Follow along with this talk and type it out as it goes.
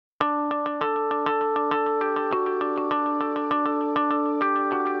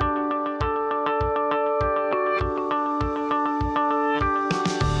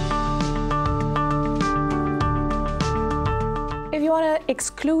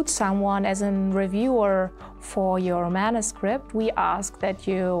exclude someone as a reviewer for your manuscript, we ask that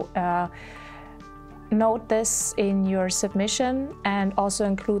you note this in your submission and also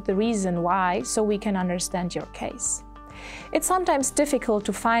include the reason why, so we can understand your case. It's sometimes difficult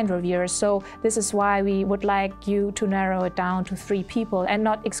to find reviewers, so this is why we would like you to narrow it down to 3 people and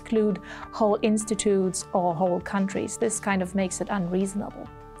not exclude whole institutes or whole countries. This kind of makes it unreasonable.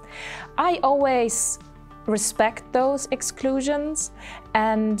 I always respect those exclusions,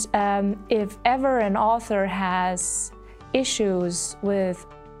 and if ever an author has issues with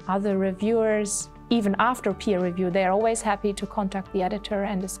other reviewers, even after peer review, they're always happy to contact the editor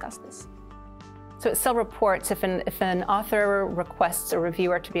and discuss this. So at Cell Reports, if an author requests a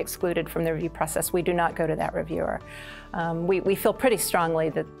reviewer to be excluded from the review process, we do not go to that reviewer. We feel pretty strongly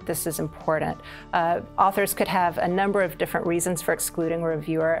that this is important. Authors could have a number of different reasons for excluding a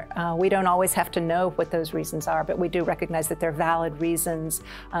reviewer. We don't always have to know what those reasons are, but we do recognize that they're valid reasons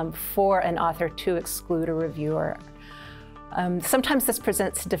for an author to exclude a reviewer. Sometimes this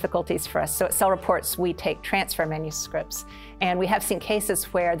presents difficulties for us. So at Cell Reports, we take transfer manuscripts, and we have seen cases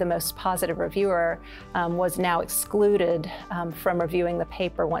where the most positive reviewer was now excluded from reviewing the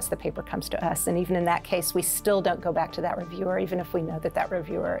paper once the paper comes to us. And even in that case, we still don't go back to that reviewer, even if we know that that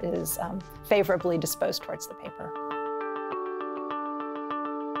reviewer is favorably disposed towards the paper.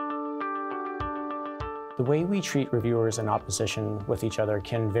 The way we treat reviewers in opposition with each other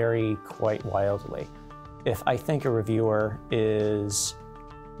can vary quite wildly. If I think a reviewer is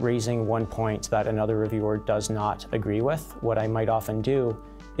raising one point that another reviewer does not agree with, what I might often do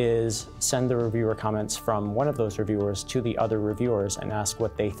is send the reviewer comments from one of those reviewers to the other reviewers and ask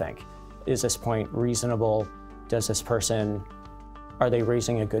what they think. Is this point reasonable? Does this person, are they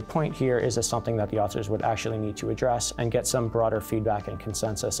raising a good point here? Is this something that the authors would actually need to address? And get some broader feedback and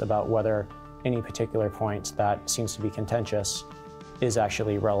consensus about whether any particular point that seems to be contentious is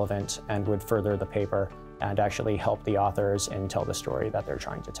actually relevant and would further the paper and actually help the authors and tell the story that they're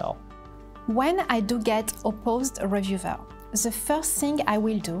trying to tell. When I do get opposed reviewer, the first thing I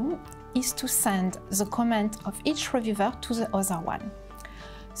will do is to send the comment of each reviewer to the other one.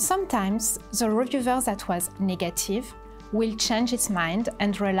 Sometimes the reviewer that was negative will change its mind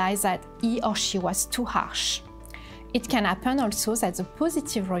and realize that he or she was too harsh. It can happen also that the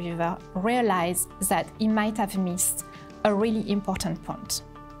positive reviewer realizes that he might have missed a really important point.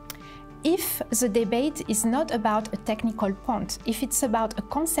 If the debate is not about a technical point, if it's about a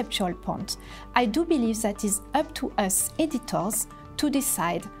conceptual point, I do believe that it's up to us editors to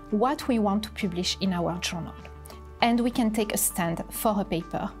decide what we want to publish in our journal. And we can take a stand for a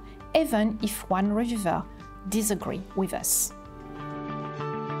paper, even if one reviewer disagrees with us.